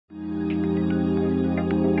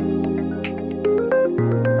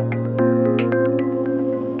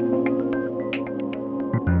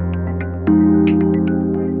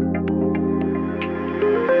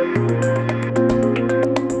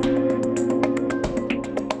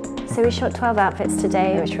So we shot 12 outfits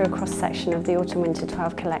today, which were a cross-section of the Autumn/Winter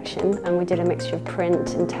 12 collection, and we did a mixture of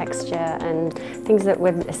print and texture and things that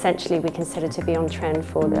would essentially we consider to be on trend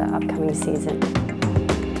for the upcoming season.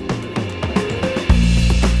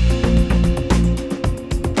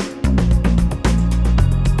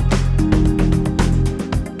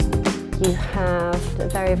 You have a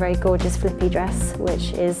very, very gorgeous flippy dress,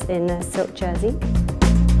 which is in a silk jersey.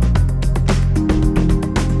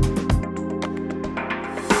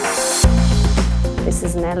 This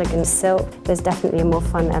is an elegant silk. There's definitely a more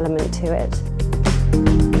fun element to it.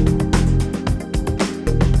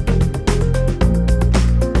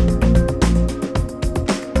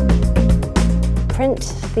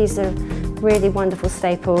 Print, these are really wonderful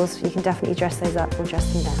staples. You can definitely dress those up or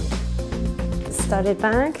dress them down. Studded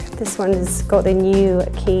bag. This one has got the new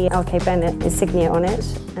key LK Bennett insignia on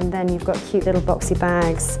it. And then you've got cute little boxy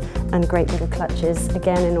bags and great little clutches,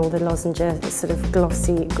 again in all the lozenge, sort of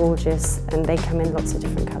glossy, gorgeous, and they come in lots of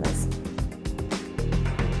different colours.